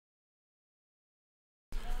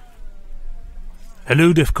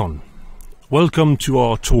Hello DEFCON, welcome to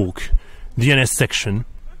our talk, DNS section.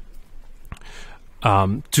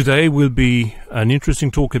 Today will be an interesting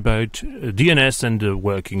talk about DNS and the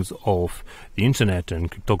workings of the internet and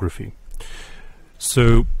cryptography.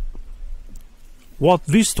 So what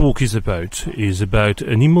this talk is about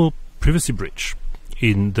an email privacy breach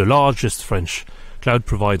in the largest French cloud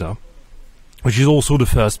provider, which is also the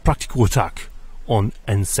first practical attack on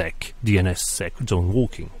NSEC, DNSSEC zone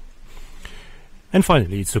walking. And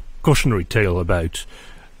finally, it's a cautionary tale about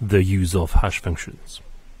the use of hash functions.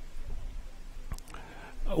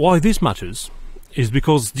 Why this matters is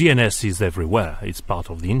because DNS is everywhere. It's part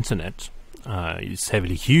of the internet. It's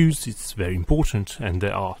heavily used, it's very important, and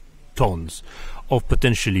there are tons of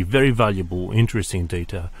potentially very valuable, interesting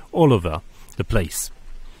data all over the place.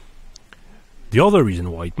 The other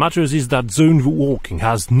reason why it matters is that zone walking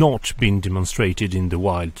has not been demonstrated in the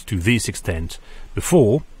wild to this extent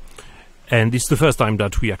before, and it's the first time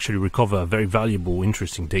that we actually recover very valuable,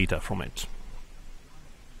 interesting data from it.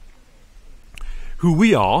 Who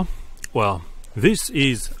we are? Well, this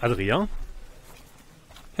is Hadrien.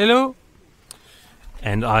 Hello.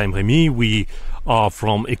 And I'm Rémi. We are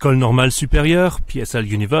from École Normale Supérieure, PSL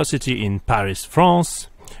University in Paris, France,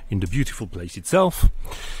 in the beautiful place itself.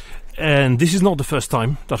 And this is not the first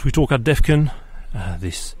time that we talk at DEFCON.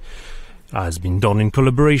 This has been done in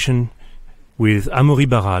collaboration with Hadrien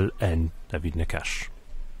Barral and David Nakash.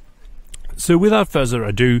 So without further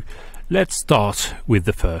ado, let's start with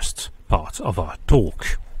the first part of our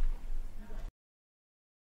talk.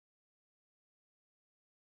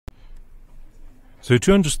 So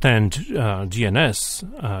to understand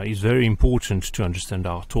DNS is very important to understand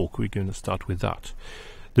our talk. We're going to start with that.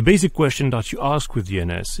 The basic question that you ask with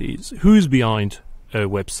DNS is who is behind a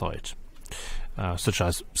website, such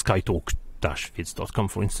as skytalk-vids.com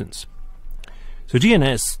for instance. So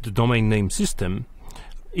DNS, the domain name system,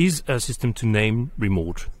 is a system to name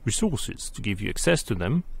remote resources, to give you access to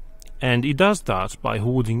them, and it does that by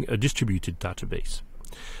holding a distributed database,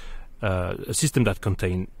 a system that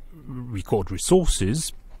contains record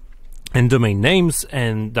resources and domain names,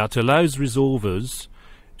 and that allows resolvers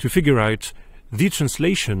to figure out the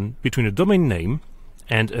translation between a domain name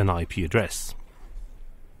and an IP address.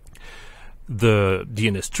 The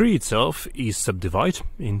DNS tree itself is subdivided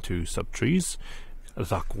into subtrees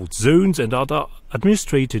that are called zones and are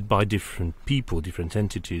administrated by different people, different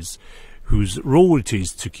entities, whose role it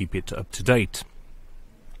is to keep it up to date.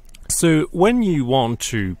 So when you want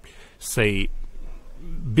to, say,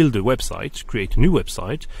 build a website, create a new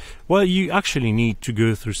website, well, you actually need to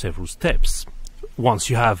go through several steps. Once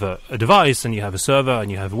you have a device and you have a server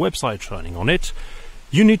and you have a website running on it,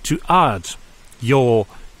 you need to add your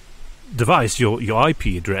device, your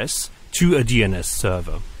IP address, to a DNS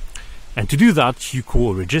server. And to do that, you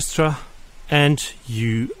call a registrar and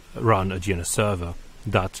you run a DNS server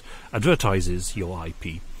that advertises your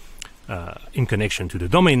IP in connection to the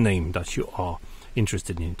domain name that you are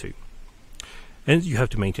interested into. And you have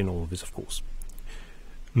to maintain all of this, of course.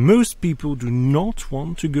 Most people do not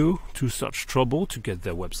want to go to such trouble to get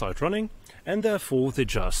their website running, and therefore they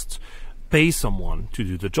just pay someone to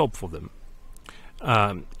do the job for them,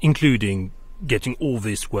 including getting all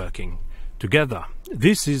this working together.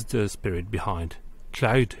 This is the spirit behind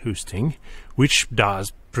cloud hosting, which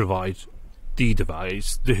does provide the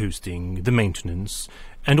device, the hosting, the maintenance,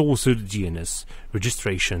 and also the DNS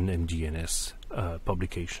registration and DNS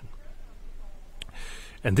publication.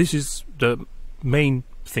 And this is the main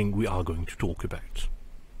thing we are going to talk about.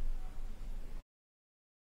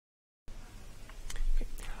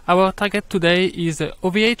 Our target today is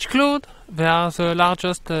OVH Cloud. They are the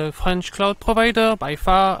largest French cloud provider by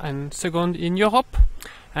far and second in Europe,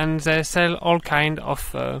 and they sell all kinds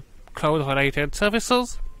of cloud-related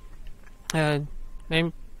services. In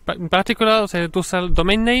particular, they do sell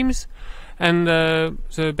domain names, and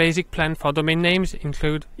the basic plan for domain names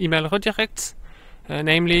include email redirects.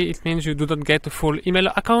 Namely, it means you do not get a full email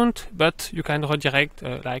account, but you can redirect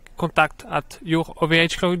like contact at your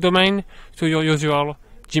OVH Cloud domain to your usual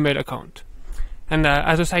Gmail account. And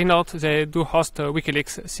as a side note, they do host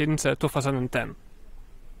WikiLeaks since 2010.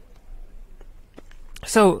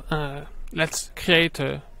 So let's create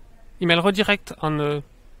an email redirect on the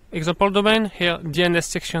example domain, here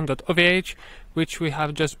DNSSECTION.ovh, which we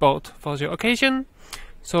have just bought for the occasion.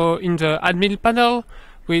 So in the admin panel,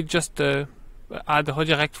 we just add a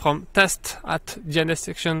redirect from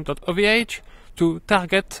test@dnssection.ovh to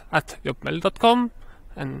target@yopmail.com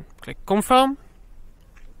and click confirm.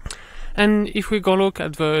 And if we go look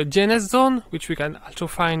at the DNS zone, which we can also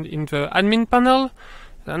find in the admin panel,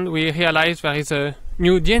 then we realize there is a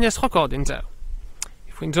new DNS record in there.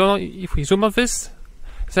 If we zoom on this,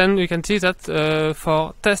 then you can see that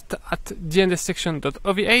for test at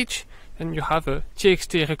DNSSECTION.ovh, then you have a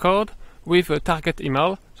txt record with a target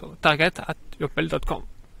email, so target@yopmail.com.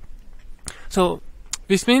 So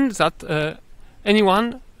this means that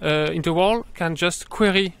anyone in the world can just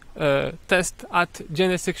query test at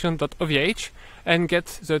DNSSECTION.ovh and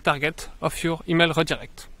get the target of your email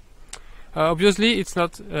redirect. Obviously, it's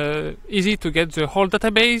not easy to get the whole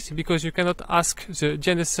database because you cannot ask the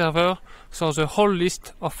DNS server for the whole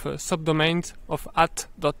list of subdomains of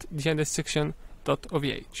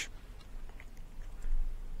 @.dnssection.ovh.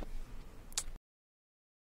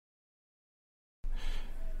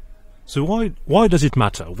 So why does it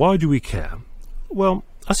matter? Why do we care? Well,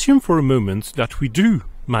 assume for a moment that we do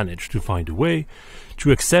manage to find a way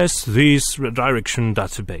to access this redirection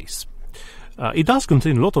database. It does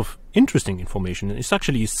contain a lot of interesting information. It's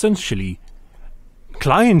actually essentially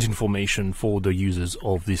client information for the users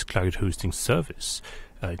of this cloud hosting service.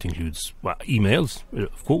 It includes emails,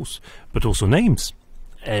 of course, but also names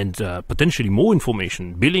and potentially more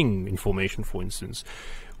information, billing information, for instance,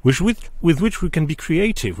 with which we can be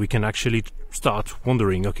creative. We can actually start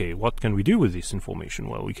wondering, okay, what can we do with this information?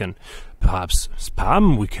 Well, we can perhaps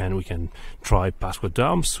spam, we can try password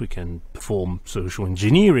dumps, we can perform social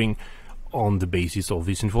engineering on the basis of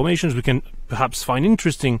these information. We can perhaps find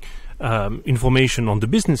interesting information on the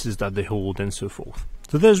businesses that they hold and so forth.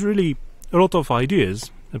 So there's really a lot of ideas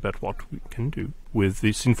about what we can do with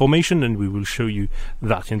this information, and we will show you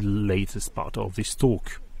that in the latest part of this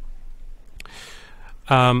talk.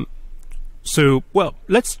 So, well,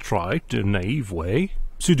 let's try the naive way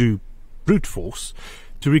to do brute force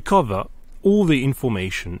to recover all the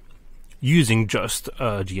information using just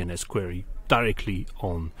a DNS query directly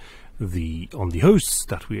on the hosts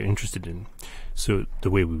that we are interested in. So the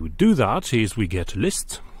way we would do that is we get a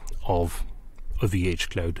list of OVH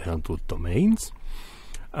cloud handled domains.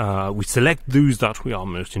 We select those that we are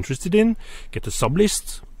most interested in, get a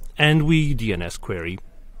sublist, and we DNS query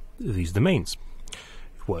these domains.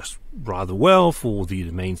 It works rather well for the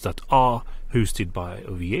domains that are hosted by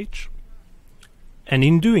OVH. And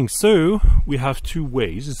in doing so, we have two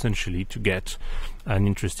ways essentially to get an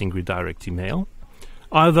interesting redirect email.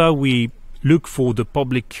 Either we look for the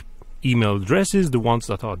public email addresses, the ones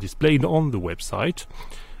that are displayed on the website,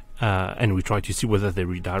 and we try to see whether they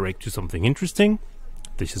redirect to something interesting.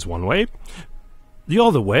 This is one way. The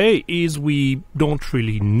other way is we don't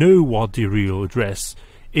really know what the real address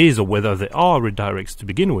is or whether there are redirects to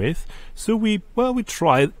begin with, so we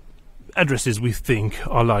try addresses we think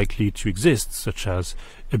are likely to exist, such as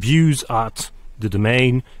abuse at the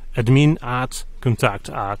domain, admin at, contact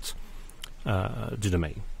at the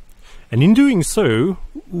domain. And in doing so,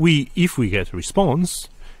 if we get a response,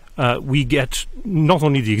 we get not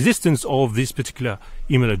only the existence of this particular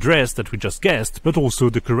email address that we just guessed, but also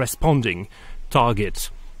the corresponding target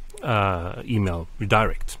email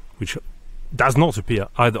redirect, which does not appear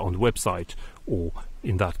either on the website or,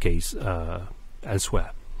 in that case,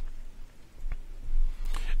 elsewhere.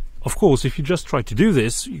 Of course, if you just try to do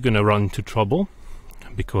this, you're going to run into trouble,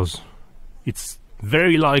 because it's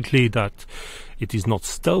very likely that it is not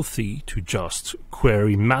stealthy to just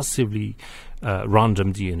query massively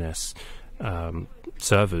random DNS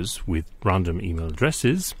servers with random email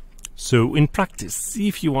addresses. So in practice,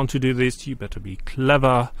 if you want to do this, you better be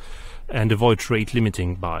clever and avoid rate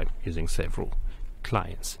limiting by using several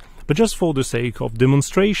clients. But just for the sake of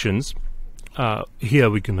demonstrations, here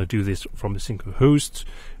we're going to do this from a single host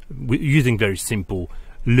using very simple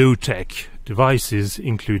low-tech devices,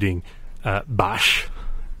 including bash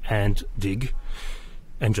and dig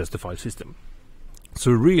and just the file system.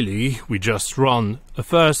 So really we just run a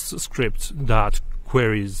first script that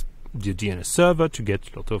queries the DNS server to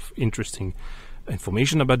get a lot of interesting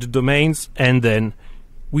information about the domains, and then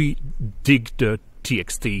we dig the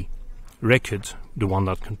txt record, the one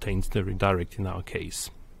that contains the redirect in our case.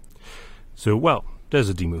 So well, there's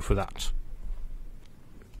a demo for that.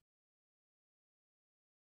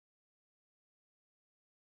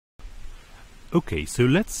 Okay, so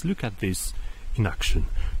let's look at this in action.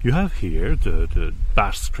 You have here the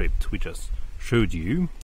bash script we just showed you,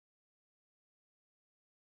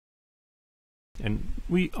 and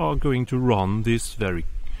we are going to run this very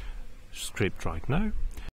script right now.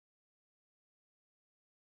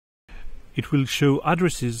 It will show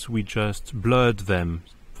addresses, we just blurred them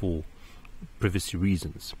for privacy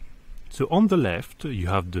reasons. So on the left you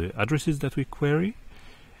have the addresses that we query,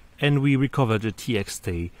 and we recover the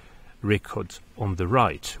txt record on the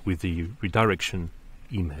right with the redirection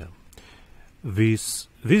email. This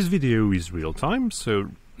video is real time, so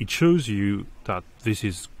it shows you that this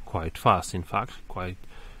is quite fast, in fact quite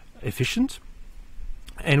efficient.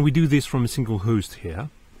 And we do this from a single host here,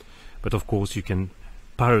 but of course you can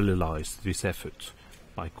parallelize this effort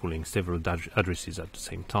by calling several addresses at the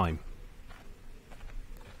same time.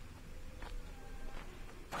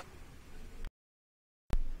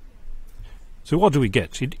 So what do we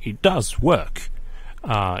get? It does work.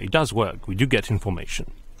 It does work. We do get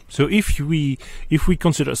information. So if we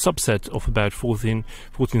consider a subset of about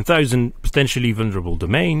 14,000 potentially vulnerable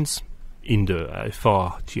domains in the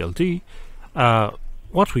FR TLD,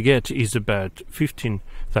 what we get is about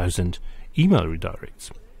 15,000 email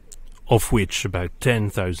redirects, of which about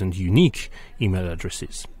 10,000 unique email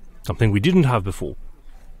addresses, something we didn't have before.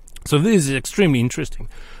 So this is extremely interesting.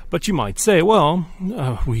 But you might say, well,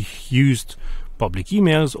 we used public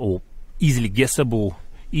emails or easily guessable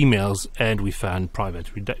emails, and we found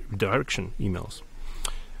private redirection emails.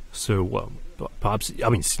 So, well, perhaps, I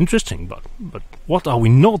mean, it's interesting, but what are we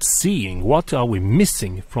not seeing? What are we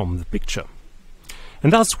missing from the picture?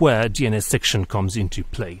 And that's where DNSSECTION comes into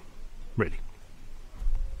play, really.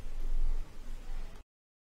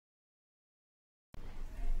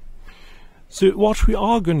 So what we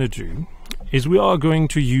are going to do is we are going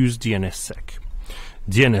to use DNSSEC.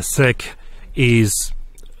 DNSSEC is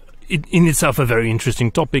in itself a very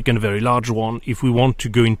interesting topic and a very large one. If we want to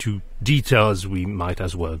go into details, we might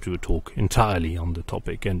as well do a talk entirely on the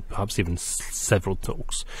topic, and perhaps even several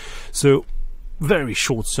talks. So, very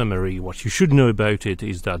short summary, what you should know about it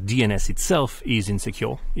is that DNS itself is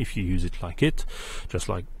insecure if you use it like it, just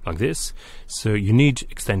like this. So you need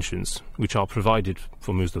extensions, which are provided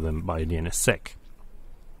for most of them by DNSSEC.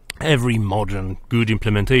 Every modern good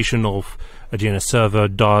implementation of a DNS server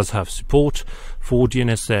does have support for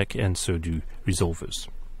DNSSEC, and so do resolvers.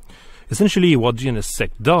 Essentially, what DNSSEC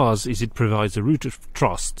does is it provides a root of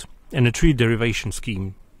trust and a tree derivation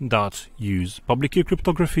scheme that use public key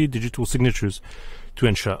cryptography, digital signatures, to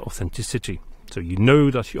ensure authenticity. So you know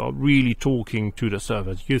that you are really talking to the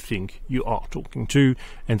server you think you are talking to,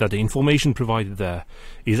 and that the information provided there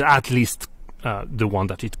is at least the one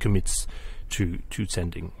that it commits to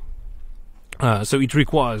sending. So it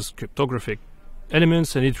requires cryptographic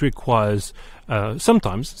elements, and it requires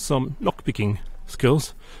sometimes some lockpicking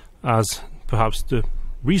skills, as perhaps the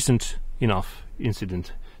recent enough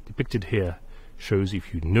incident depicted here shows,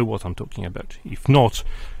 if you know what I'm talking about. If not,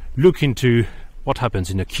 look into what happens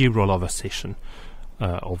in a key rollover session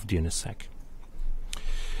of DNSSEC.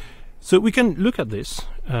 So we can look at this.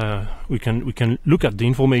 We can look at the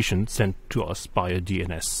information sent to us by a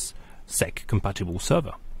DNSSEC compatible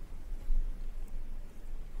server.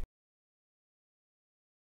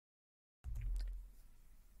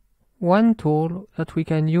 One tool that we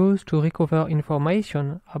can use to recover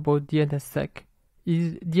information about DNSSEC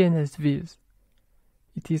is DNSViz.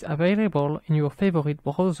 It is available in your favorite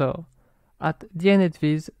browser at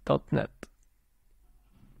dnsviz.net.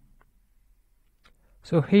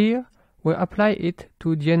 So here we apply it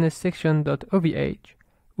to DNSSECTION.ovh,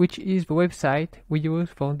 which is the website we use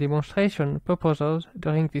for demonstration purposes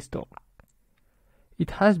during this talk.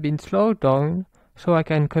 It has been slowed down so I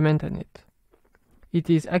can comment on it. It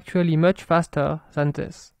is actually much faster than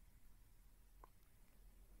this.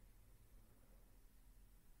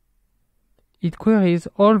 It queries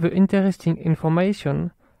all the interesting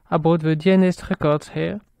information about the DNS records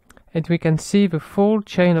here, and we can see the full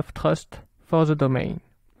chain of trust for the domain.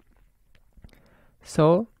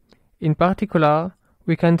 So, in particular,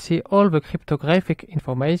 we can see all the cryptographic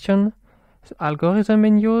information, the algorithm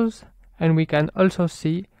in use, and we can also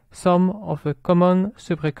see some of the common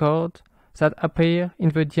subrecords that appear in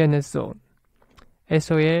the DNS zone: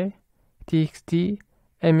 SOA, TXT,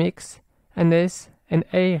 MX, NS, and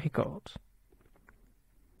A records.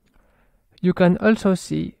 You can also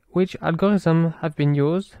see which algorithms have been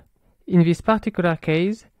used. In this particular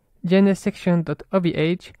case,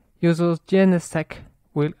 DNSSECTION.ovh uses DNSSEC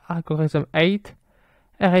with algorithm 8,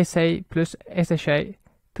 RSA plus SHA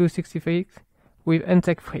 266 with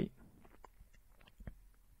NSEC 3.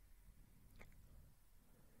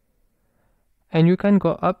 And you can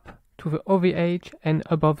go up to the OVH and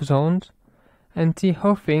above zones and see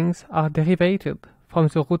how things are derived from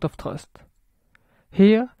the root of trust.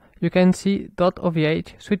 Here you can see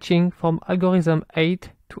 .ovh switching from algorithm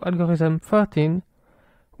 8 to algorithm 13,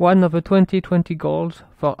 one of the 2020 goals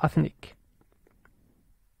for AFNIC.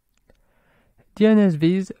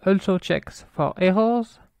 DNSViz also checks for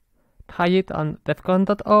errors. Try it on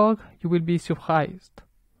defcon.org, you will be surprised.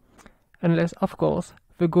 Unless, of course,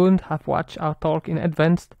 the goons have watched our talk in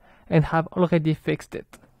advance and have already fixed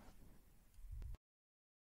it.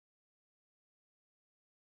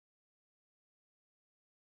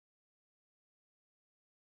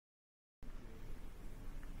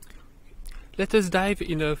 let us dive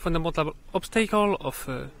in a fundamental obstacle of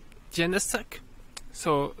DNSSEC.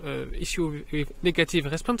 So, issue with negative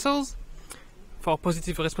responses. For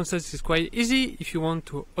positive responses, it's quite easy. If you want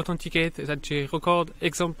to authenticate that the record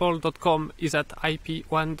example.com is at IP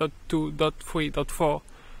 1.2.3.4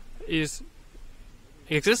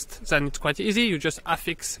 exists, then it's quite easy. You just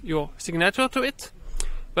affix your signature to it.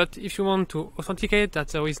 But if you want to authenticate that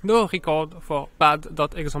there is no record for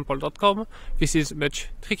bad.example.com, this is much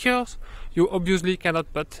trickier. You obviously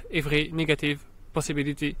cannot put every negative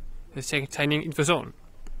possibility signing in the zone.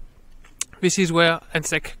 This is where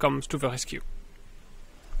NSSEC comes to the rescue.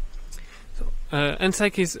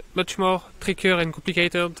 NSSEC is much more trickier and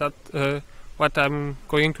complicated than what I'm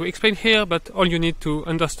going to explain here, but all you need to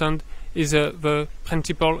understand is the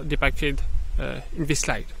principle depicted in this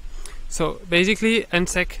slide. So basically,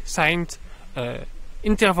 NSSEC signs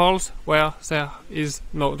intervals where there is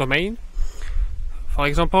no domain. For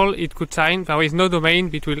example, it could sign there is no domain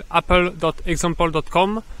between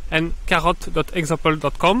apple.example.com and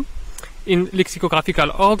carrot.example.com in lexicographical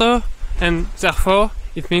order, and therefore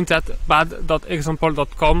it means that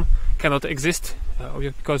bad.example.com cannot exist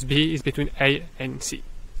because B is between A and C.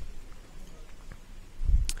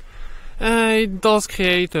 It does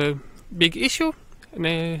create a big issue,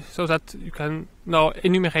 so that you can now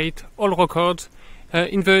enumerate all records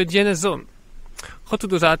in the DNS zone. How to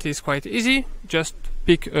do that is quite easy. Just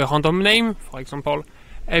pick a random name, for example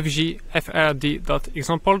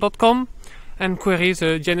fgfrd.example.com, and query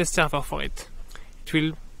the DNS server for it. It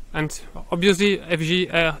will, and obviously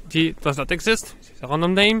fgrd does not exist, it's a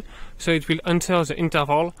random name, so it will enter the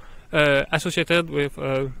interval associated with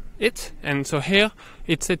it, and so here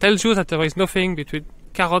it tells you that there is nothing between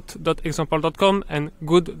carrot.example.com and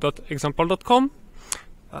good.example.com.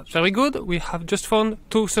 Very good, we have just found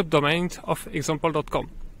two subdomains of example.com.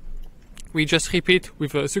 We just repeat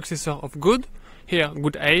with a successor of good, here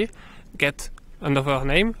good A, get another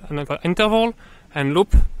name, another interval, and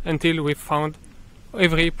loop until we've found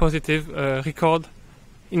every positive record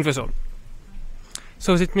in the zone.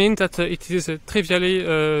 So that means that it is trivially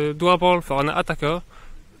doable for an attacker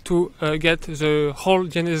to get the whole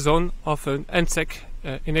DNS zone of an NSSEC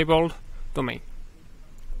enabled domain.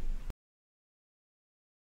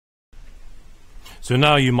 So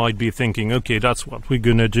now you might be thinking, okay, that's what we're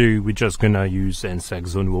gonna do, we're just gonna use NSSEC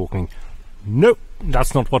zone walking. Nope,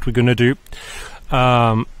 that's not what we're gonna do.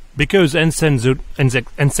 Because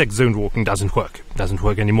NSSEC zone walking doesn't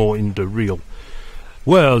work anymore in the real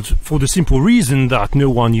world, for the simple reason that no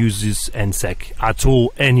one uses NSSEC at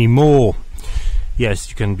all anymore. Yes,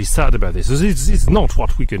 you can be sad about this. It's not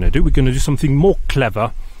what we're going to do. We're going to do something more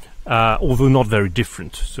clever, although not very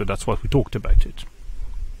different. So that's what we talked about it.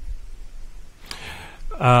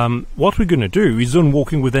 What we're going to do is zone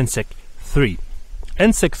walking with NSSEC 3.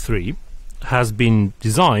 NSSEC 3 has been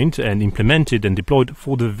designed and implemented and deployed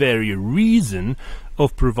for the very reason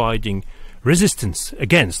of providing resistance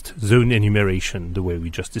against zone enumeration, the way we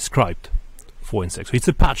just described for NSSEC. So it's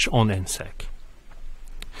a patch on NSSEC.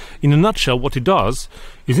 In a nutshell, what it does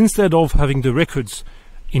is instead of having the records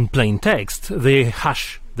in plain text, they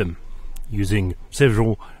hash them using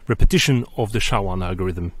several repetition of the SHA-1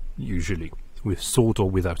 algorithm, usually with sort or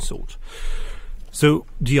without sort. So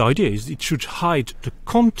the idea is it should hide the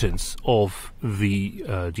contents of the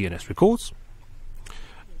DNS records,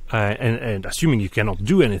 and assuming you cannot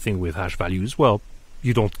do anything with hash values, well,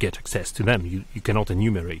 you don't get access to them. You cannot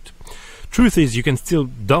enumerate. Truth is, you can still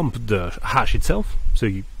dump the hash itself, so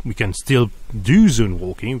we can still do zone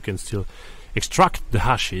walking, we can still extract the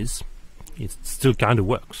hashes. It still kind of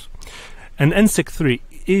works. And NSSEC 3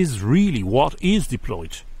 is really what is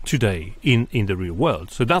deployed today in the real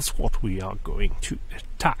world. So that's what we are going to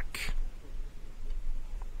attack.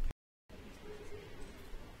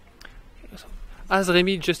 As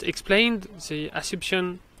Rémi just explained, the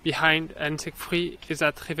assumption behind NSSEC 3 is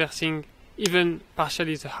that reversing even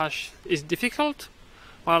partially the hash is difficult.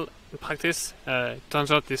 Well, in practice, it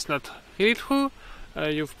turns out it's not really true.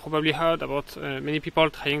 You've probably heard about many people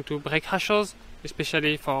trying to break hashes,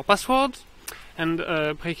 especially for passwords. And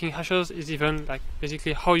breaking hashes is even like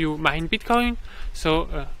basically how you mine Bitcoin.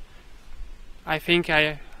 So I think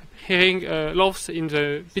I'm hearing laughs in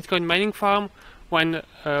the Bitcoin mining farm when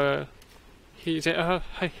they hear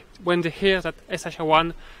that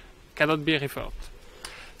SHA-1 cannot be referred.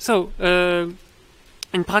 So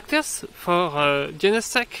in practice, for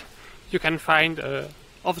DNSSEC, you can find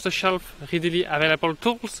off-the-shelf, readily available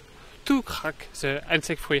tools to crack the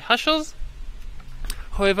NSSEC-free hashes.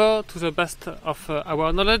 However, to the best of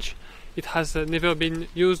our knowledge, it has never been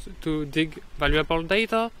used to dig valuable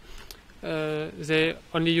data. They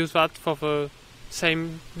only use that for the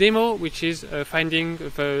same demo, which is finding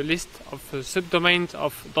the list of subdomains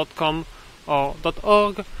of .com or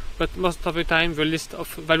 .org, but most of the time the list of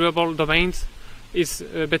valuable domains is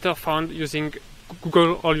better found using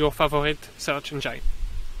Google or your favorite search engine.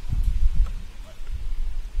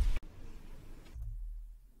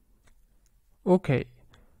 Okay,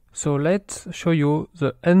 so let's show you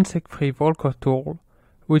the NSEC-free Volcker tool,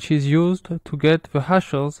 which is used to get the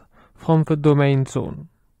hashes from the domain zone.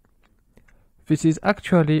 This is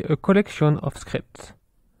actually a collection of scripts.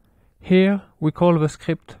 Here we call the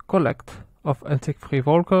script collect of NSEC-free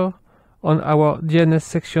Volcker on our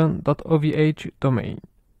DNSSECTION.ovh domain.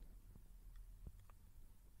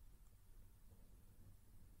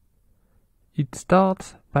 It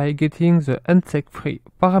starts by getting the NSEC-free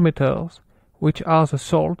parameters, which are the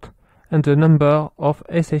salt and the number of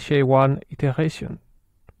SHA1 iterations.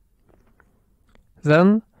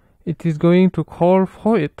 Then it is going to crawl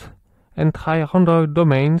through it and try 100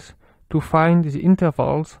 domains to find the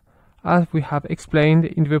intervals as we have explained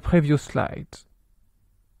in the previous slides.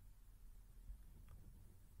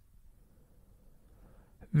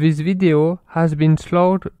 This video has been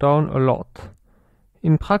slowed down a lot.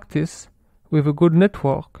 In practice, with a good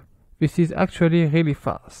network, this is actually really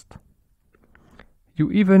fast.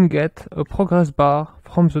 You even get a progress bar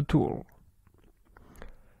from the tool.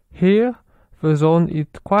 Here, the zone is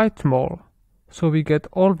quite small, so we get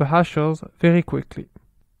all the hashes very quickly.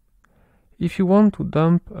 If you want to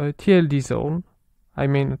dump a TLD zone, I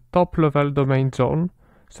mean a top-level domain zone,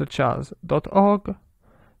 such as .org,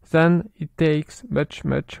 then it takes much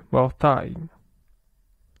more time.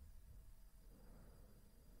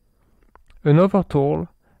 Another tool,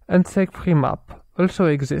 NSEC-free map, also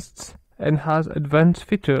exists and has advanced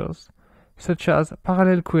features such as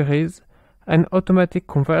parallel queries and automatic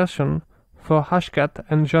conversion for Hashcat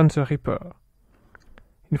and John the Ripper.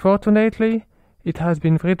 Unfortunately, it has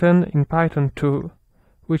been written in Python 2,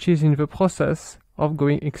 which is in the process of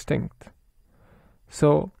going extinct.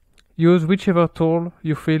 So, use whichever tool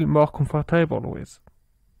you feel more comfortable with.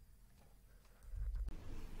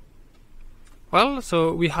 Well,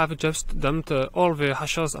 so we have just dumped all the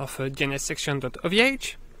hashes of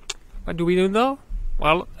DNSSECTION.ovh. What do we do now?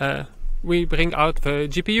 Well, we bring out the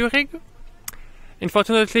GPU rig.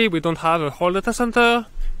 Unfortunately, we don't have a whole data center.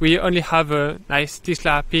 We only have a nice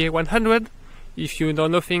Tesla P100. If you know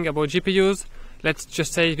nothing about GPUs, let's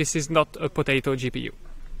just say this is not a potato GPU.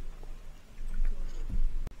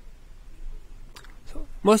 So,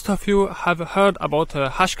 most of you have heard about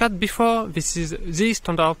Hashcat before. This is the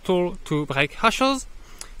standard tool to break hashes.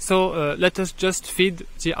 So let us just feed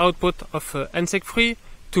the output of NSEC-free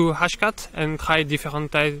to Hashcat and try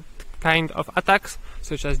different kind of attacks,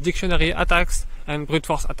 such as dictionary attacks and brute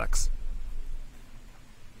force attacks.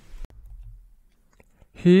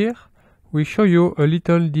 Here we show you a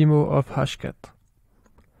little demo of Hashcat.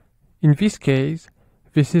 In this case,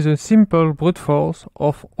 this is a simple brute force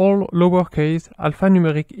of all lowercase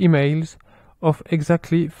alphanumeric emails of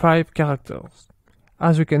exactly 5 characters,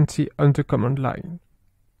 as you can see on the command line.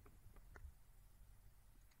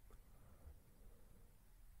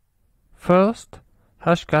 First,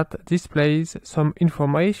 Hashcat displays some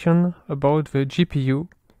information about the GPU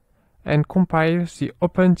and compiles the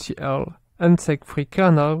OpenCL NSEC-free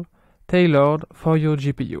kernel tailored for your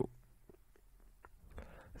GPU.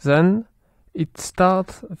 Then, it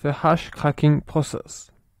starts the hash cracking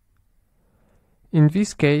process. In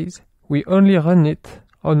this case, we only run it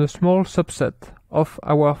on a small subset of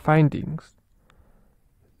our findings.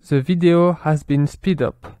 The video has been sped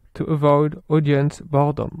up to avoid audience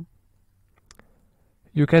boredom.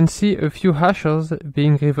 You can see a few hashes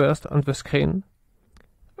being reversed on the screen.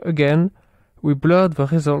 Again, we blurred the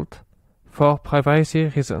result for privacy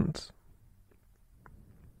reasons.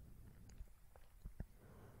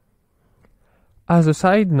 As a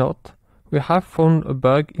side note, we have found a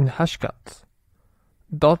bug in Hashcat.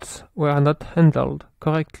 Dots were not handled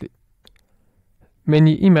correctly.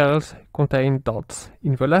 Many emails contain dots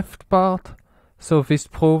in the left part, so this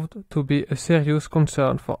proved to be a serious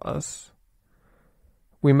concern for us.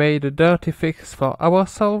 We made a dirty fix for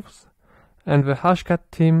ourselves, and the Hashcat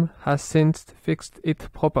team has since fixed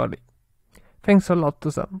it properly. Thanks a lot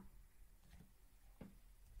to them.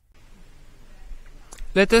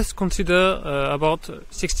 Let us consider about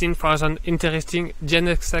 16,000 interesting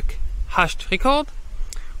DNSSEC hashed records.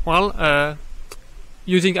 Well,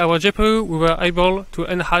 using our GPU, we were able to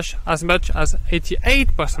unhash as much as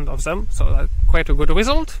 88% of them, so that's quite a good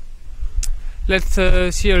result. Let's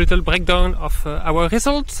see a little breakdown of our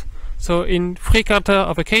results. So in 3/4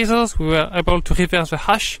 of the cases, we were able to reverse the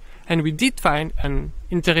hash, and we did find an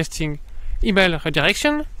interesting email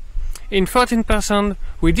redirection. In 13%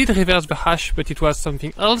 we did reverse the hash, but it was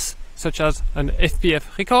something else, such as an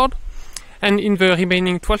FPF record. And in the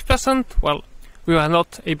remaining 12%, well, we were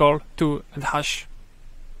not able to hash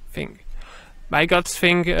thing. By God's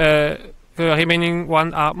thing, the remaining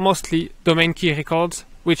one are mostly domain key records,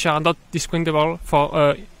 which are not discriminable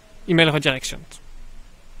for email redirections.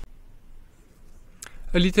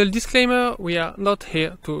 A little disclaimer, we are not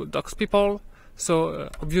here to dox people, so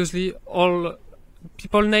obviously all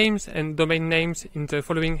people names and domain names in the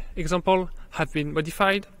following example have been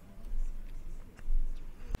modified.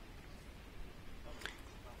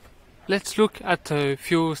 Let's look at a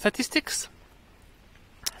few statistics.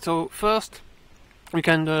 So first, we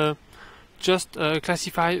can just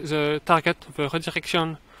classify the target of the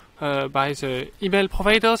redirection by the email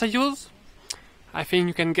providers I use. I think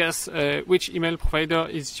you can guess which email provider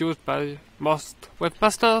is used by most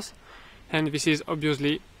webmasters, and this is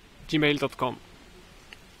obviously gmail.com.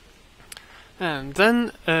 And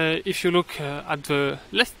then, if you look at the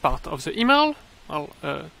left part of the email, well,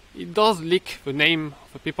 it does leak the name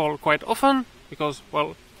of the people quite often, because,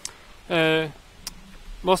 well,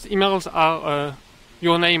 most emails are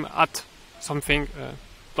your name at something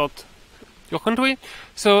dot your country.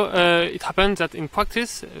 So it happens that in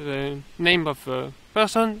practice the name of the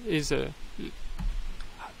person is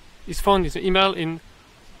found in the email in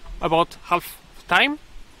about half the time.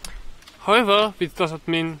 However, this doesn't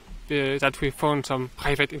mean that we found some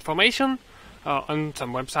private information on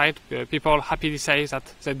some website. People happily say that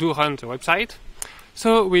they do run the website.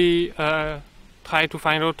 So we try to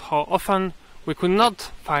find out how often we could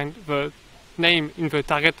not find the name in the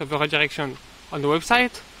target of the redirection on the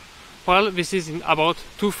website. Well, this is in about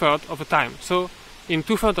 2/3 of the time. So in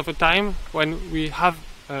 2/3 of the time, when we have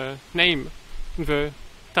a name in the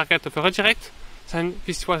target of the redirect, then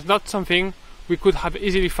this was not something we could have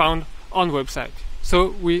easily found on the website.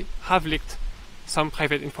 So we have leaked some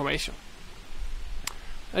private information.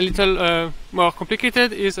 A little more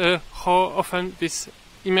complicated is how often this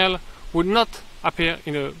email would not appear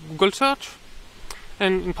in a Google search,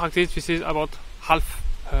 and in practice this is about half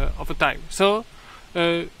of the time. So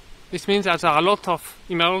this means that there are a lot of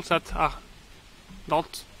emails that are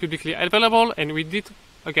not publicly available, and we did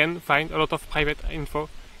again find a lot of private info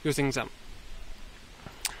using them.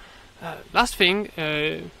 Last thing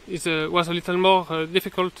was a little more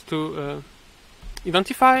difficult to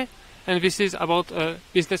identify, and this is about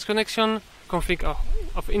business connection, conflict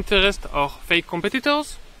of interest, or fake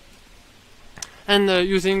competitors. And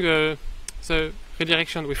using the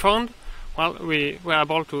redirection we found, well, we were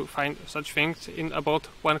able to find such things in about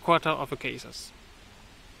 1/4 of the cases.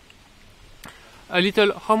 A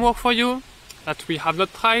little homework for you that we have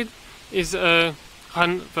not tried is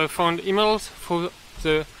run the found emails through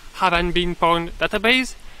the haven't been found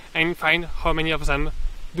database and find how many of them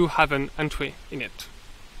do have an entry in it.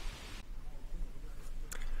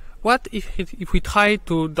 What if we try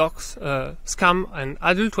to dox scam an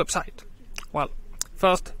adult website? Well,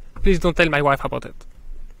 first, please don't tell my wife about it.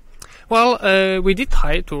 Well, we did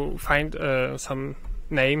try to find some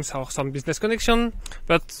names or some business connection,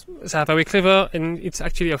 but they are very clever and it's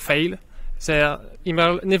actually a fail. Their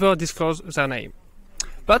email never disclosed their name.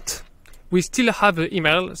 But we still have the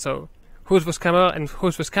email, so who's the scammer and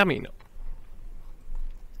who's the scammer?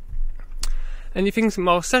 Anything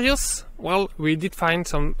more serious? Well, we did find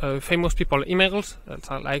some famous people emails,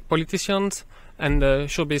 like politicians and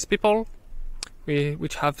showbiz people,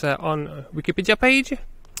 which have their own Wikipedia page.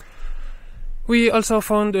 We also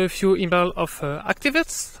found a few emails of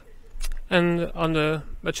activists, and on a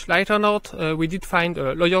much lighter note, we did find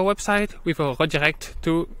a lawyer website with a redirect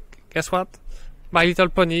to, guess what?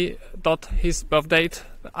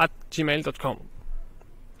 mylittlepony.hisbirthdate@gmail.com.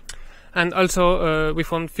 And also we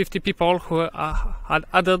found 50 people who had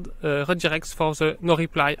added redirects for the no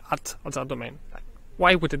reply at other domain. Like,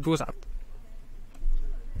 why would it do that?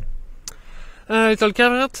 Little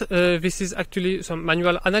caveat, this is actually some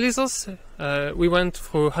manual analysis. We went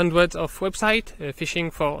through hundreds of websites,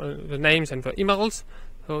 fishing for the names and the emails.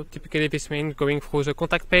 So typically this means going through the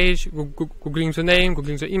contact page, googling the name,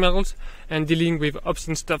 googling the emails, and dealing with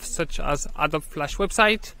obscene stuff such as Adobe Flash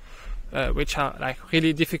website, which are like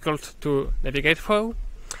really difficult to navigate through.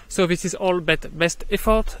 So this is all best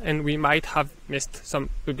effort, and we might have missed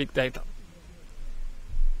some public data.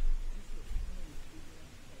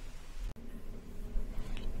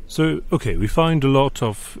 So, okay, we find a lot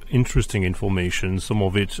of interesting information. Some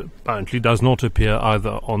of it apparently does not appear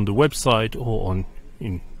either on the website or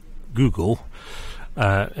in Google,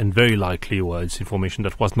 and very likely was information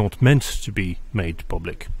that was not meant to be made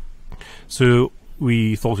public. So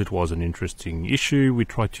we thought it was an interesting issue. We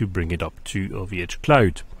tried to bring it up to OVH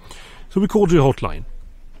Cloud. So we called the hotline,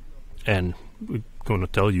 and we're going to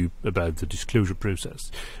tell you about the disclosure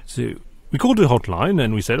process. So we called the hotline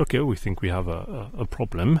and we said, okay, we think we have a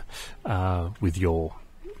problem with your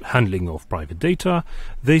handling of private data.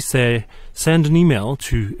 They say, send an email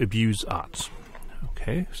to abuse at.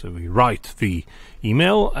 Okay, so we write the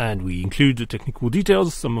email and we include the technical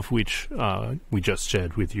details, some of which we just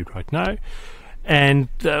shared with you right now, and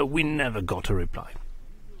we never got a reply.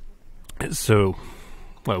 So,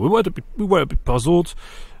 well, we were a bit puzzled.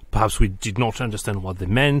 Perhaps we did not understand what they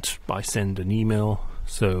meant by send an email,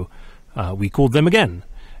 so we called them again.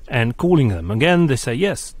 And calling them again, they say,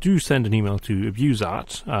 yes, do send an email to abuse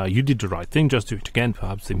at. You did the right thing, just do it again.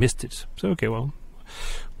 Perhaps they missed it. So, okay, well,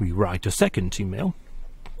 we write a second email,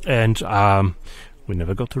 and we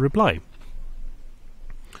never got a reply.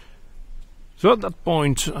 So at that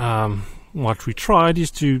point, what we tried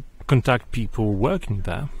is to contact people working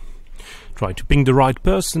there, try to ping the right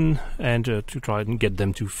person, and to try and get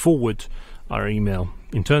them to forward our email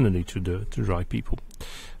internally to the right people.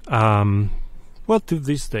 Well, to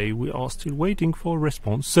this day, we are still waiting for a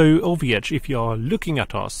response. So, OVH, if you are looking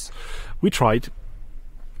at us, we tried.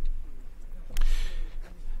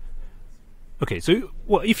 Okay, so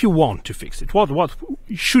well, if you want to fix it, what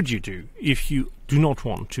should you do if you do not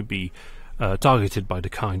want to be targeted by the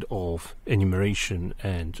kind of enumeration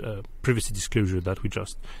and privacy disclosure that we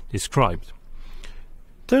just described?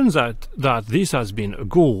 Turns out that this has been a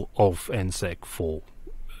goal of NSEC for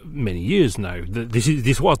many years now.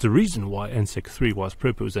 This was the reason why NSEC 3 was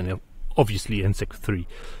proposed, and obviously NSEC 3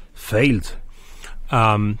 failed.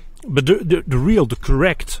 But the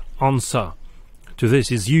correct answer to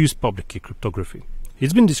this is use public key cryptography.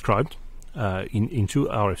 It's been described in two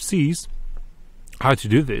RFCs how to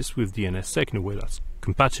do this with DNSSEC in a way that's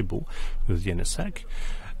compatible with DNSSEC,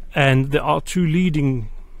 and there are two leading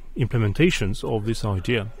implementations of this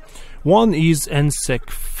idea. One is NSEC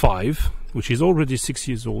 5, which is already 6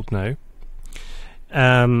 years old now,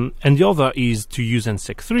 and the other is to use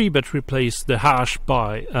NSEC 3 but replace the hash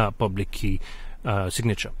by public key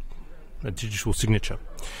signature, a digital signature.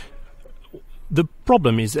 The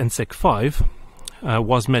problem is NSEC 5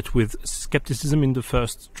 was met with skepticism in the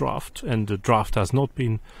first draft, and the draft has not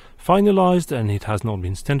been finalized and it has not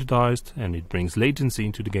been standardized, and it brings latency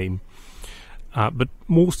into the game. But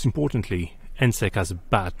most importantly, NSEC has a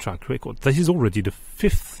bad track record. This is already the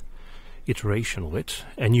 5th iteration of it,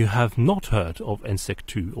 and you have not heard of NSEC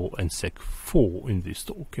 2 or NSEC 4 in this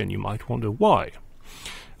talk, and you might wonder why.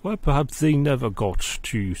 Well, perhaps they never got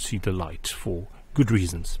to see the light for good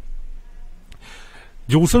reasons.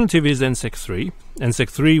 The alternative is NSEC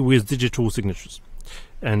 3 with digital signatures.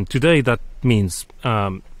 And today that means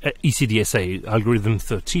ECDSA, algorithm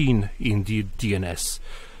 13 in the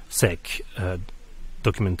DNSSEC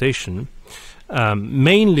documentation,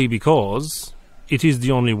 mainly because it is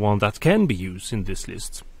the only one that can be used in this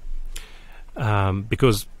list,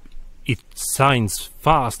 because it signs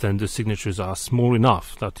fast and the signatures are small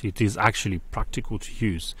enough that it is actually practical to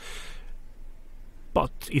use.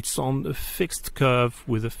 But it's on a fixed curve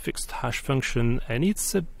with a fixed hash function, and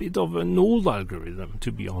it's a bit of an old algorithm,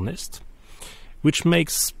 to be honest, which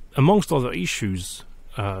makes, amongst other issues,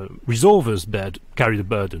 resolvers carry the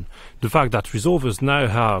burden. The fact that resolvers now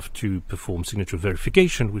have to perform signature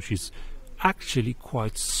verification, which is actually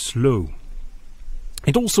quite slow.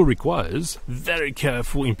 It also requires very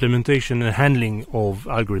careful implementation and handling of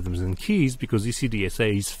algorithms and keys, because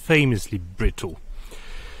ECDSA is famously brittle.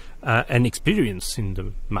 And experience in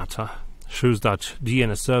the matter shows that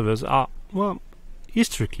DNS servers are, well,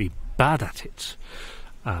 historically bad at it.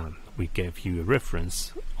 We gave you a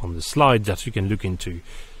reference on the slide that you can look into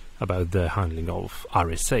about the handling of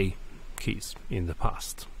RSA keys in the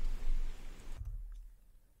past.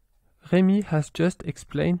 Rémi has just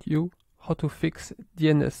explained you how to fix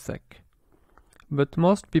DNSSEC, but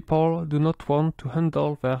most people do not want to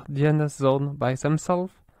handle their DNS zone by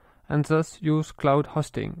themselves and thus use cloud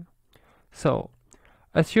hosting. So,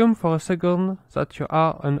 assume for a second that you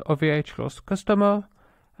are an OVH Close customer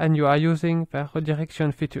and you are using their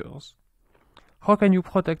redirection features. How can you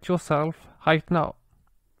protect yourself right now?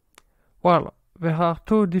 Well, there are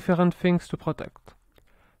two different things to protect.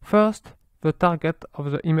 First, the target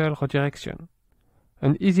of the email redirection.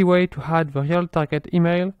 An easy way to hide the real target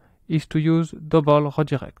email is to use double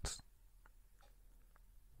redirects.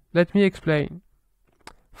 Let me explain.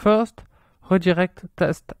 First, redirect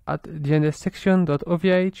test at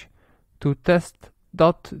DNSSECTION.ovh to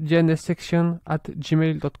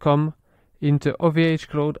test.dnssection@gmail.com in the OVH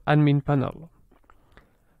Cloud admin panel.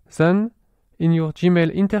 Then, in your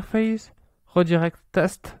Gmail interface, redirect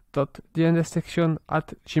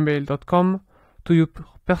test.dnssection@gmail.com to your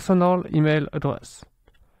personal email address.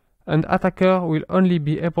 An attacker will only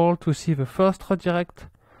be able to see the first redirect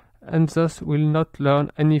and thus will not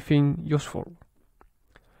learn anything useful.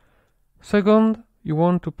 Second, you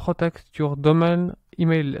want to protect your domain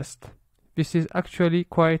email list. This is actually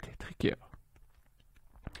quite trickier.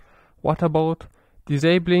 What about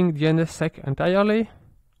disabling DNSSEC entirely?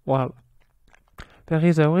 Well, there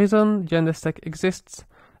is a reason DNSSEC exists,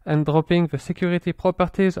 and dropping the security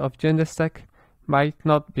properties of DNSSEC might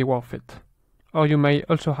not be worth it. Or you may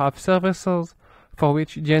also have services for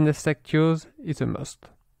which DNSSEC use is a must.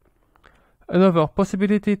 Another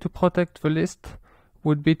possibility to protect the list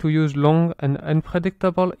would be to use long and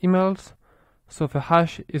unpredictable emails, so the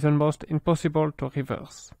hash is almost impossible to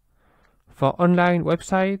reverse. For online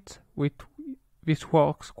websites, this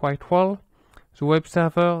works quite well. The web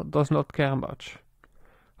server does not care much.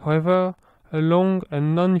 However, a long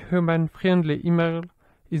and non-human friendly email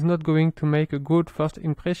is not going to make a good first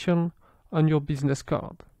impression on your business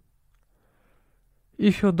card.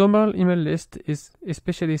 If your domain email list is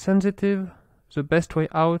especially sensitive, the best way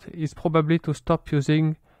out is probably to stop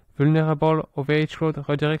using vulnerable OVH Cloud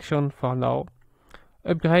redirection for now.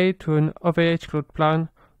 Upgrade to an OVH Cloud plan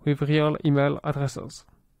with real email addresses.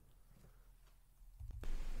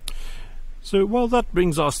 So, well, that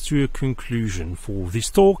brings us to a conclusion for this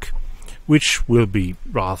talk, which will be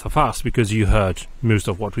rather fast because you heard most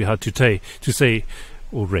of what we had to say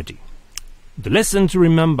already. The lesson to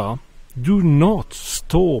remember: do not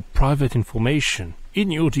store private information in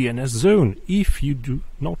your DNS zone if you do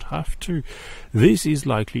not have to. This is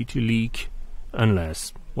likely to leak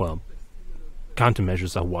unless, well,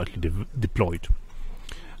 countermeasures are widely deployed.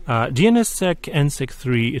 DNSSEC and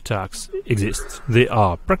SEC3 attacks exist. They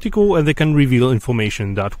are practical and they can reveal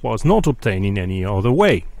information that was not obtained in any other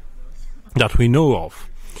way that we know of.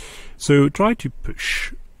 So try to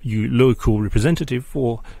push your local representative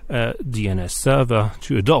for a DNS server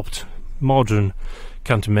to adopt modern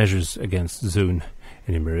countermeasures against zone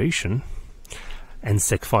enumeration. And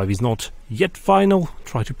SEC5 is not yet final.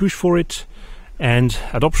 Try to push for it. And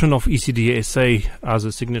adoption of ECDSA as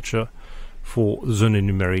a signature for zone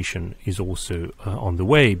enumeration is also on the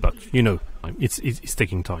way, but you know, it's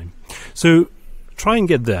taking time. So try and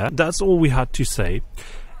get there. That's all we had to say.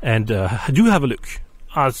 And do have a look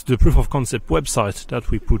at the proof of concept website that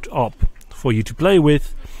we put up for you to play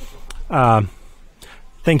with.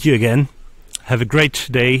 Thank you again. Have a great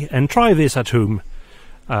day and try this at home,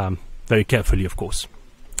 very carefully, of course.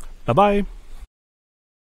 Bye bye.